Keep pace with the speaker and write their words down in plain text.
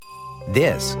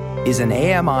This is an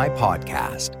AMI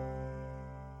podcast.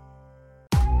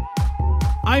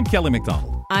 I'm Kelly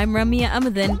McDonald. I'm Ramya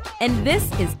Amadin, and this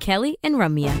is Kelly and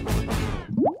Ramya.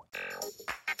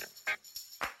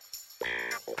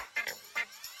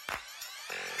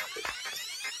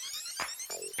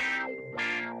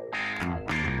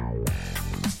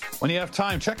 When you have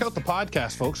time, check out the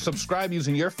podcast, folks. Subscribe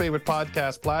using your favorite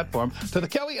podcast platform to the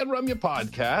Kelly and Ramya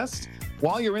podcast.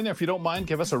 While you're in there, if you don't mind,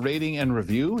 give us a rating and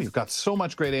review. You've got so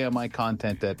much great AMI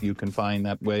content that you can find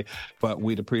that way, but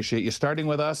we'd appreciate you starting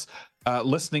with us,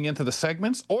 listening into the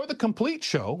segments or the complete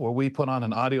show, where we put on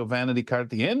an audio vanity card at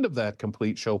the end of that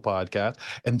complete show podcast.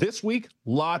 And this week,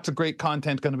 lots of great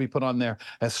content going to be put on there,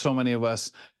 as so many of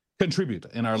us contribute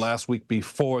in our last week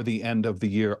before the end of the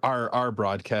year, our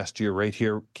broadcast year right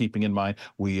here, keeping in mind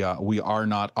we are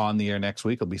not on the air next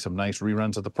week. There'll be some nice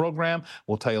reruns of the program.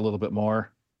 We'll tell you a little bit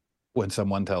more when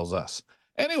someone tells us.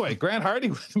 Anyway, Grant Hardy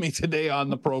with me today on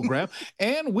the program,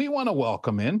 and we want to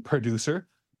welcome in producer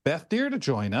Beth Deer to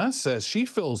join us as she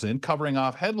fills in, covering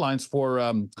off headlines for,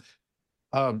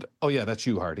 oh yeah, that's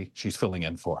you, Hardy. She's filling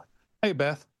in for. Hey,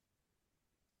 Beth.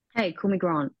 Hey, call me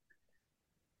Grant.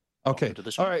 Okay.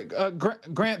 All right.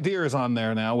 Grant Deer is on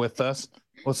there now with us.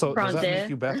 Well, so Grant does that Deer. make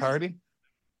you Beth Hardy?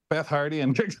 Beth Hardy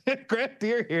and Grant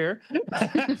Deer here.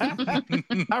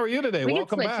 How are you today? We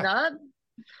Welcome can switch it back. up.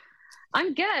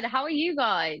 I'm good. How are you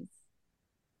guys?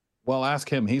 Well,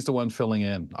 ask him. He's the one filling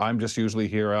in. I'm just usually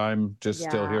here. I'm just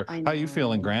still here. I How are you know.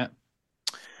 feeling, Grant?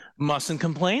 Mustn't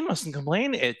complain.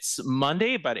 It's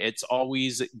Monday, but it's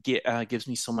always gives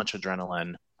me so much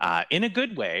adrenaline in a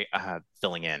good way,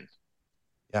 filling in.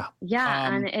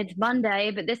 Yeah, and it's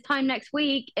Monday, but this time next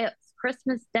week, it's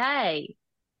Christmas Day.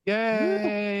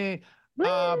 Yay! Woo!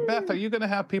 Beth, are you going to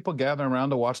have people gathering around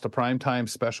to watch the primetime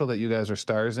special that you guys are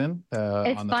stars in? It's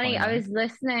on the funny. 29th?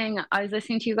 I was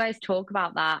listening to you guys talk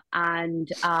about that, and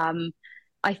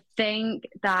I think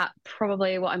that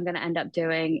probably what I'm going to end up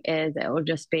doing is it will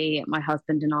just be my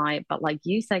husband and I. But like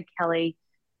you said, Kelly,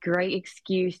 great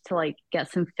excuse to like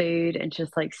get some food and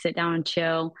just like sit down and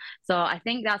chill. So I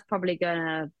think that's probably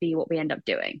gonna be what we end up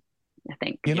doing, I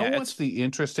think. You know Yeah, what's the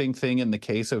interesting thing in the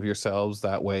case of yourselves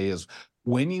that way is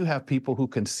when you have people who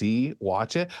can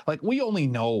watch it, like we only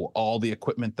know all the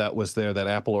equipment that was there, that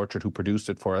Apple Orchard who produced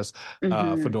it for us,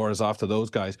 Mhm. fedoras off to those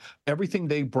guys, everything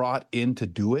they brought in to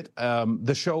do it.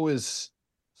 The show is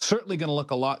certainly going to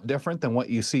look a lot different than what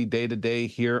you see day to day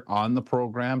here on the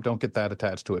program. Don't get that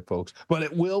attached to it, folks, but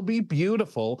it will be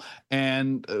beautiful.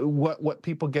 And what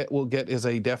people will get is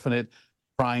a definite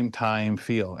prime time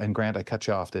feel. And Grant, I cut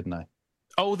you off, didn't I?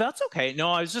 Oh, that's okay.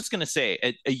 No, I was just going to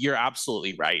say, you're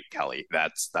absolutely right, Kelly.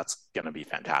 That's going to be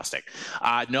fantastic.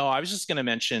 No, I was just going to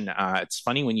mention, it's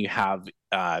funny when you have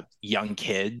young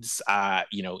kids,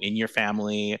 in your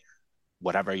family,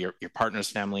 whatever, your partner's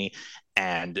family,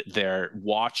 and they're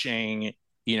watching,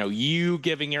 you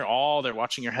giving your all, they're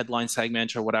watching your headline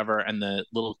segment or whatever, and the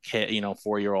little kid,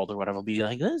 4-year-old or whatever will be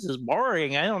like, this is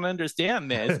boring. I don't understand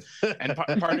this. And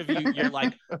part of you're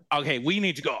like, okay, we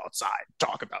need to go outside,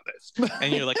 talk about this.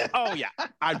 And you're like, oh yeah,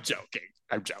 I'm joking.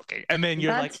 And then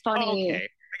you're That's like, funny. oh, okay,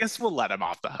 I guess we'll let him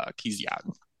off the hook. He's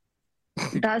young.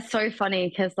 That's so funny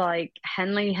because like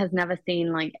Henley has never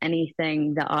seen like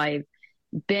anything that I've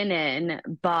been in,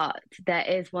 but there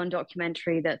is one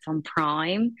documentary that's on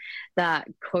Prime that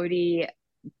Cody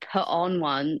put on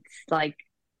once, like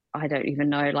I don't even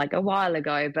know, like a while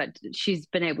ago, but she's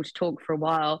been able to talk for a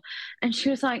while, and she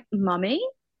was like, "Mummy,"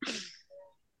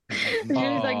 she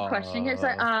was like questioning her. She's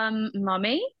like,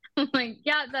 "Mummy." I'm like,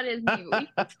 "Yeah, that is me. We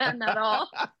can turn that off."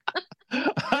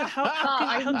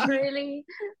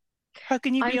 How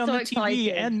can you be I'm on so the TV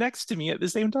excited. and next to me at the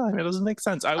same time? It doesn't make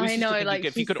sense. I always I used to know, think like,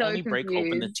 if you she's could so only break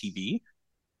open the confused. TV,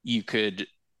 you could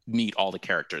meet all the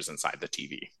characters inside the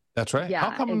TV. That's right. Yeah,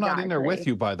 How come I'm not in there with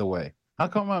exactly. you, by the way? How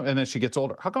come and then she gets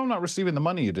older. How come I'm not receiving the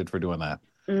money you did for doing that?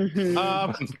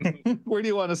 Mhm. Where do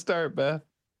you want to start, Beth?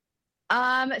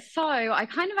 So I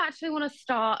kind of actually want to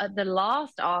start at the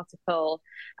last article,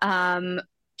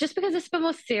 just because it's a bit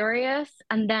more serious,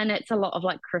 and then it's a lot of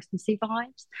like Christmassy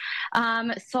vibes.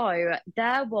 So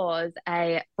there was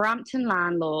a Brampton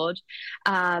landlord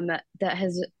that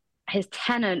his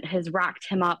tenant has racked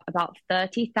him up about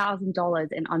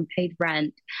 $30,000 in unpaid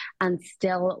rent and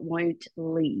still won't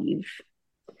leave.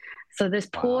 So this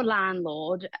poor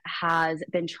landlord has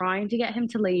been trying to get him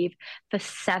to leave for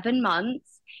 7 months.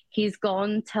 He's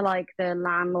gone to like the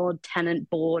landlord tenant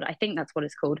board, I think that's what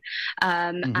it's called.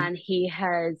 And he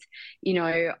has,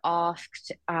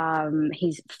 asked,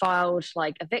 he's filed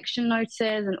like eviction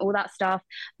notices and all that stuff.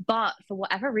 But for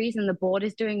whatever reason, the board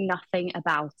is doing nothing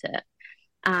about it.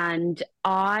 And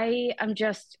I am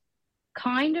just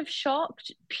kind of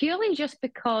shocked purely just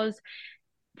because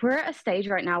we're at a stage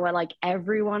right now where like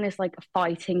everyone is like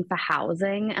fighting for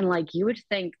housing, and like you would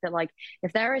think that like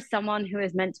if there is someone who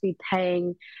is meant to be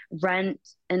paying rent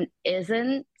and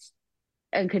isn't,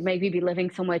 and could maybe be living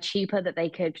somewhere cheaper that they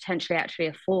could potentially actually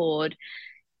afford,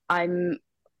 I'm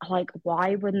like,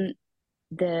 why wouldn't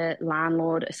the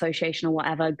landlord association or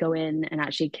whatever go in and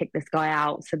actually kick this guy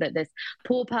out so that this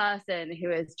poor person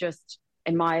who is just,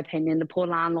 in my opinion, the poor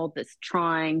landlord that's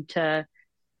trying to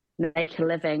make a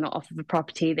living off of a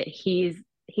property that he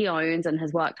owns and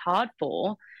has worked hard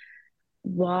for,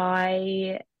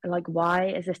 why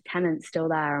is this tenant still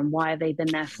there, and why have they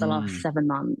been there for the last 7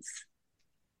 months?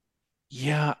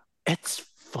 Yeah, it's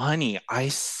funny. I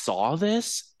saw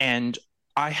this and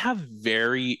I have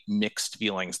very mixed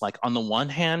feelings. Like, on the one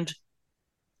hand,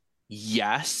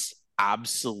 yes,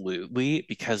 absolutely,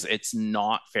 because it's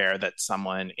not fair that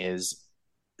someone is,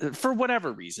 for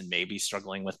whatever reason, maybe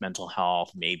struggling with mental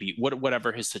health, maybe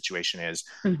whatever his situation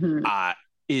Mm-hmm.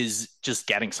 is just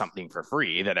getting something for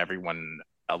free that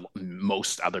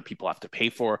most other people have to pay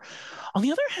for. On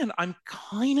the other hand, I'm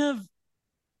kind of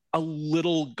a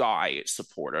little guy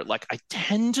supporter. Like, I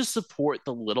tend to support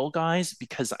the little guys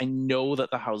because I know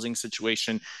that the housing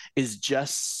situation is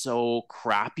just so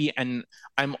crappy. And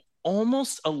I'm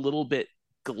almost a little bit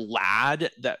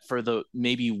glad that for the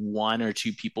maybe one or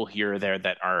two people here or there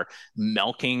that are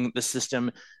milking the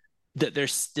system, that there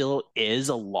still is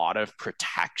a lot of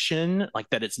protection, like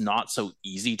that it's not so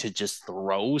easy to just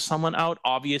throw someone out.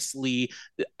 Obviously,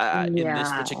 in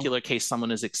this particular case,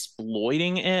 someone is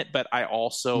exploiting it, but I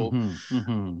also,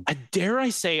 dare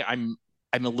I say, I'm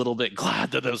a little bit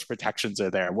glad that those protections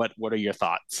are there. What are your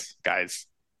thoughts, guys?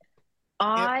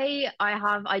 I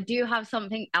do have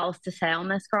something else to say on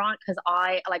this, Grant, because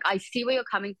I see where you're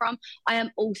coming from. I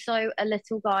am also a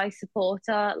little guy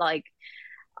supporter. Like,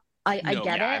 I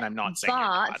get it, and I'm not saying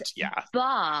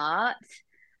but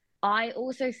I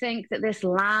also think that this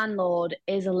landlord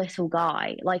is a little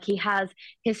guy. Like, he has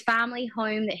his family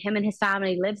home that him and his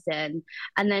family lives in,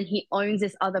 and then he owns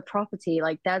this other property.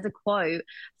 Like, there's a quote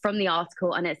from the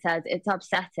article, and it says, "It's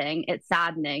upsetting, it's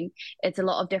saddening, it's a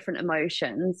lot of different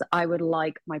emotions. I would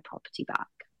like my property back."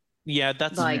 Yeah,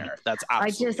 that's like, fair. That's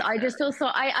absolutely I just feel so,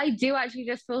 I do actually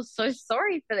just feel so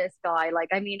sorry for this guy. Like,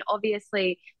 I mean,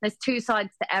 obviously there's two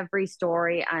sides to every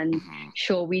story, and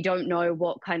sure, we don't know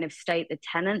what kind of state the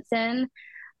tenant's in,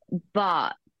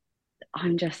 but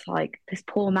I'm just like, this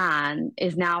poor man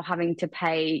is now having to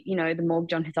pay, the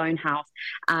mortgage on his own house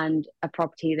and a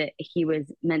property that he was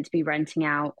meant to be renting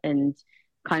out and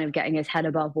kind of getting his head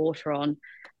above water on.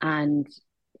 And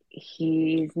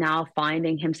he's now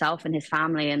finding himself and his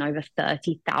family in over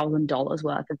 $30,000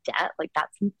 worth of debt. Like,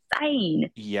 that's insane.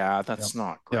 Yeah, that's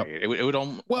not great. It would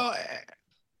well,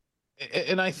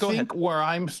 and I think where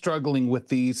I'm struggling with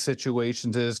these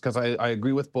situations is because I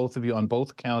agree with both of you on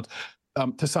both accounts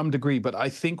to some degree, but I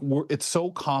think it's so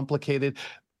complicated.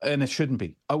 And it shouldn't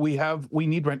be. We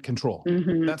need rent control.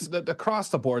 That's across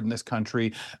the board in this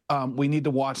country. We need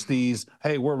to watch these.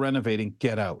 Hey, we're renovating.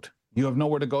 Get out. You have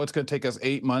nowhere to go. It's going to take us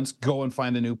 8 months. Go and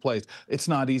find a new place. It's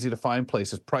not easy to find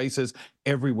places. Prices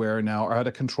everywhere now are out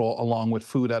of control, along with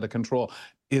food out of control.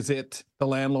 Is it the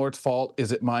landlord's fault?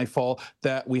 Is it my fault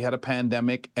that we had a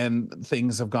pandemic and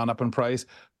things have gone up in price?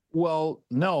 Well,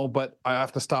 no, but I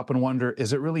have to stop and wonder,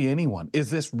 is it really anyone?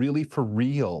 Is this really for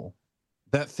real?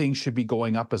 That things should be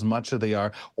going up as much as they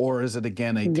are, or is it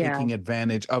again taking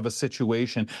advantage of a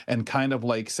situation and kind of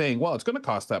like saying, well, it's going to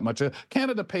cost that much.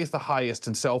 Canada pays the highest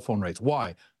in cell phone rates.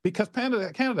 Why? Because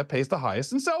Canada pays the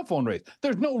highest in cell phone rates.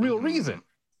 There's no real reason.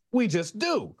 We just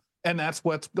do. And that's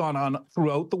what's gone on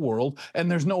throughout the world.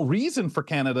 And there's no reason for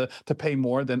Canada to pay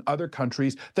more than other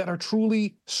countries that are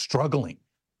truly struggling.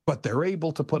 But they're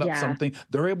able to put up something.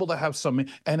 They're able to have something.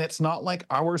 And it's not like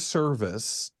our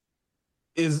service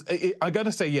I got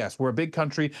to say, yes, we're a big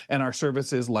country and our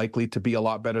service is likely to be a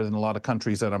lot better than a lot of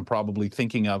countries that I'm probably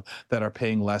thinking of that are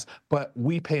paying less, but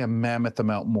we pay a mammoth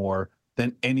amount more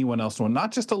than anyone else.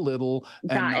 Not just a little,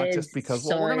 and not just because,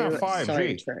 we're going to have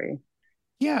 5G. So true.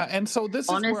 Yeah, and so this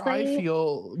is where I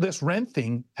feel this rent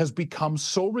thing has become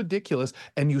so ridiculous,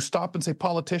 and you stop and say,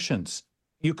 politicians,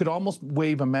 you could almost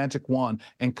wave a magic wand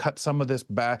and cut some of this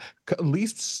back, at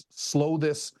least slow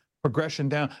this progression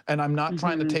down. And I'm not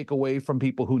trying to take away from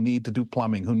people who need to do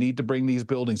plumbing, who need to bring these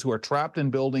buildings, who are trapped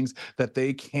in buildings that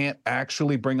they can't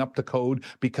actually bring up to code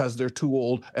because they're too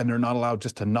old and they're not allowed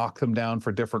just to knock them down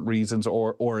for different reasons,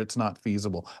 or it's not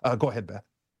feasible. Go ahead, Beth.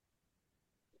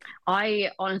 I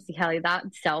honestly, Kelly, that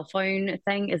cell phone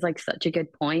thing is like such a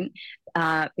good point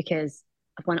because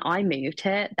when I moved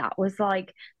here, that was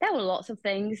like, there were lots of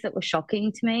things that were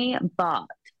shocking to me, but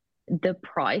the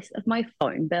price of my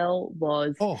phone bill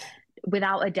was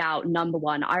without a doubt number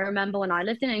one. I remember when I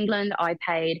lived in England, I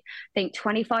paid, I think,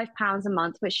 £25 a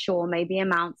month, which sure maybe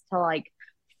amounts to like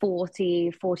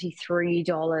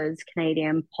 $43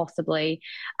 Canadian, possibly.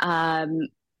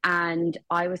 And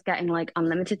I was getting like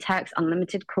unlimited text,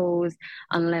 unlimited calls,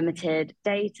 unlimited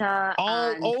data.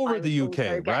 All over the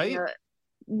UK, right?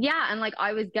 And like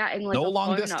I was getting like no a long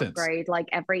phone distance upgrade like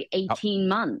every 18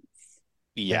 months.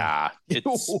 Yeah.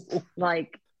 It's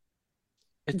like,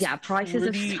 prices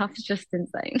pretty, of stuff's just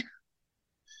insane.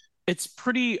 It's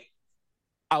pretty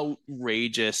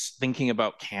outrageous thinking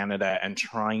about Canada and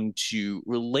trying to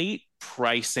relate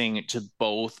pricing to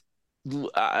both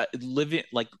living,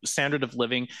 like standard of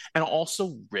living, and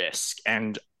also risk.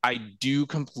 And I do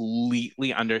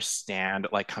completely understand,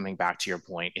 like coming back to your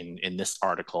point in this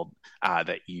article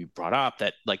that you brought up,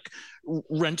 that like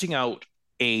renting out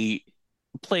a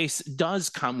place does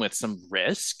come with some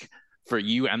risk for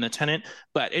you and the tenant,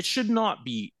 but it should not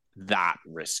be that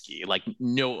risky. Like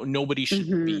nobody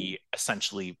should be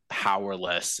essentially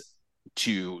powerless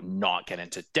to not get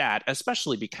into debt,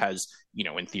 especially because, you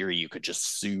know, in theory, you could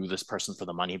just sue this person for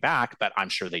the money back, but I'm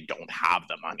sure they don't have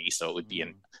the money. So it would be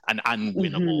an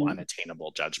unwinnable,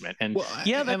 unattainable judgment. And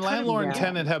and landlord and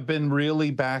tenant have been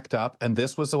really backed up. And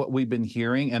this was what we've been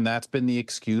hearing. And that's been the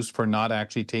excuse for not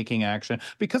actually taking action,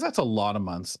 because that's a lot of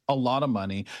months, a lot of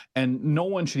money. And no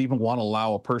one should even want to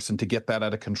allow a person to get that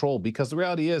out of control, because the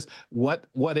reality is what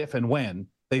if and when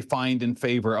they find in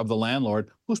favor of the landlord,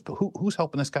 who's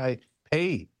helping this guy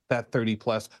pay that 30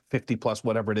 plus, 50 plus,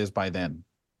 whatever it is by then.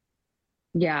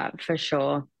 Yeah, for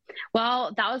sure.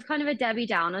 Well, that was kind of a Debbie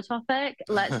Downer topic.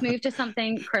 Let's move to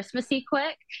something Christmassy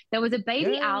quick. There was a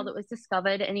baby owl that was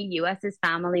discovered in a US's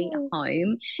family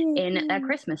home in a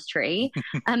Christmas tree.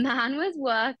 A man was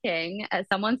working at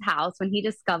someone's house when he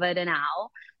discovered an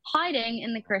owl hiding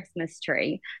in the Christmas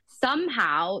tree.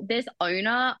 Somehow, this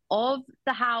owner of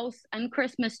the house and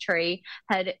Christmas tree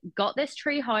had got this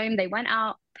tree home. They went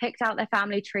out, picked out their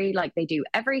family tree like they do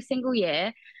every single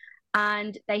year,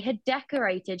 and they had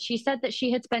decorated. She said that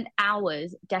she had spent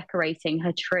hours decorating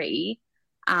her tree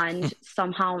and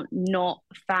somehow not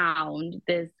found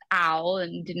this owl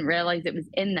and didn't realize it was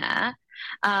in there.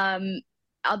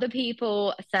 Other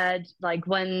people said, like,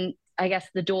 when I guess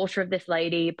the daughter of this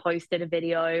lady posted a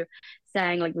video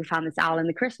saying, like, we found this owl in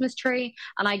the Christmas tree.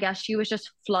 And I guess she was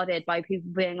just flooded by people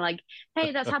being like,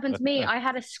 hey, that's happened to me. I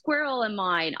had a squirrel in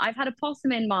mine. I've had a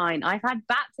possum in mine. I've had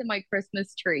bats in my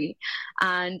Christmas tree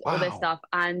and all this stuff.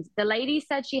 And the lady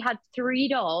said she had 3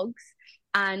 dogs,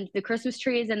 and the Christmas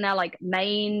tree is in their like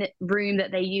main room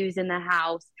that they use in their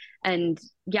house. And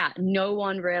yeah, no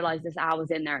one realized this owl was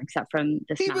in there except from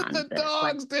this man. Even the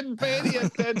dogs didn't pay any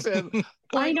attention.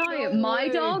 I know. My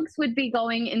dogs would be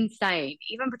going insane.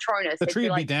 Even Patronus. The tree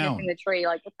would be down. Sniffing the tree,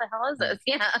 like, what the hell is this?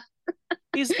 Yeah.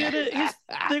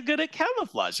 They're good at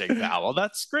camouflaging the owl.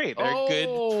 That's great. They're a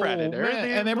good predator.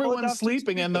 And everyone's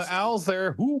sleeping, and the owl's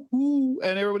there, hoo, hoo,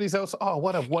 and everybody's out. Oh,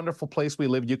 what a wonderful place we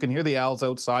live. You can hear the owls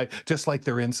outside, just like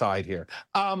they're inside here.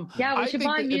 We should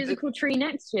buy a musical tree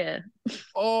next year.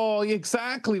 Oh,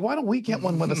 exactly. Why don't we get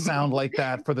one with a sound like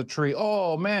that for the tree?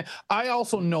 Oh, man. I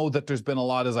also know that there's been a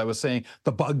lot, as I was saying,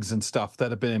 the bugs and stuff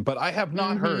that have been in, but I have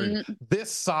not heard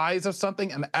this size of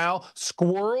something, an owl,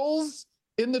 squirrels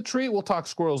in the tree. We'll talk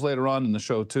squirrels later on in the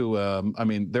show too. I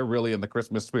mean, they're really in the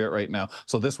Christmas spirit right now.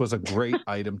 So this was a great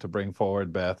item to bring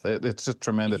forward, Beth. It's just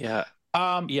tremendous.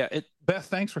 Beth,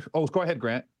 thanks for. Oh, go ahead,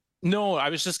 Grant. No, I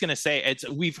was just gonna say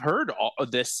we've heard all of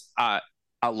this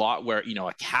a lot, where, you know,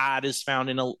 a cat is found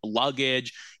in a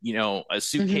luggage, you know, a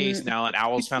suitcase. Now an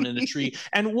owl's found in a tree.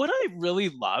 And what I really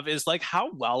love is like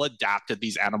how well adapted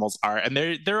these animals are, and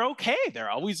they're okay. They're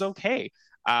always okay.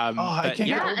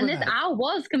 And this owl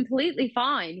was completely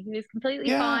fine. He was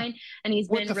completely fine, and he's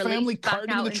been released back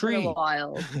out into the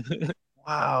wild.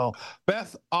 Wow.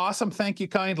 Beth, awesome. Thank you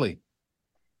kindly.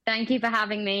 Thank you for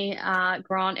having me,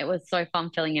 Grant. It was so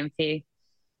fun filling in for you.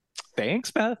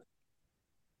 Thanks, Beth.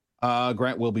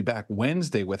 Grant will be back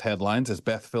Wednesday with headlines, as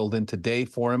Beth filled in today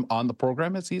for him on the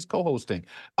program as he's co-hosting.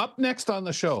 Up next on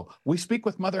the show, we speak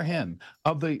with Mother Hen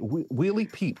of the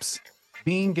Wheelie Peeps.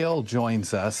 Bean Gill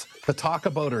joins us to talk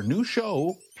about her new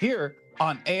show here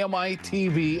on AMI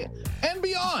TV and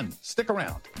beyond. Stick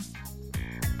around.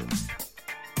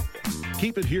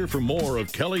 Keep it here for more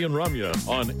of Kelly and Ramya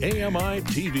on AMI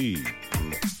TV.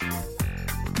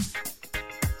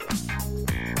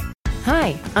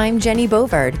 Hi, I'm Jenny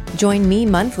Bovard. Join me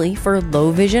monthly for Low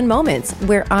Vision Moments,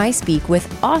 where I speak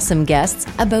with awesome guests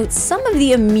about some of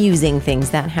the amusing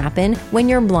things that happen when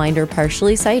you're blind or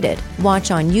partially sighted. Watch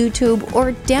on YouTube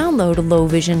or download Low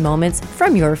Vision Moments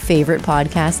from your favorite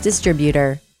podcast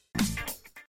distributor.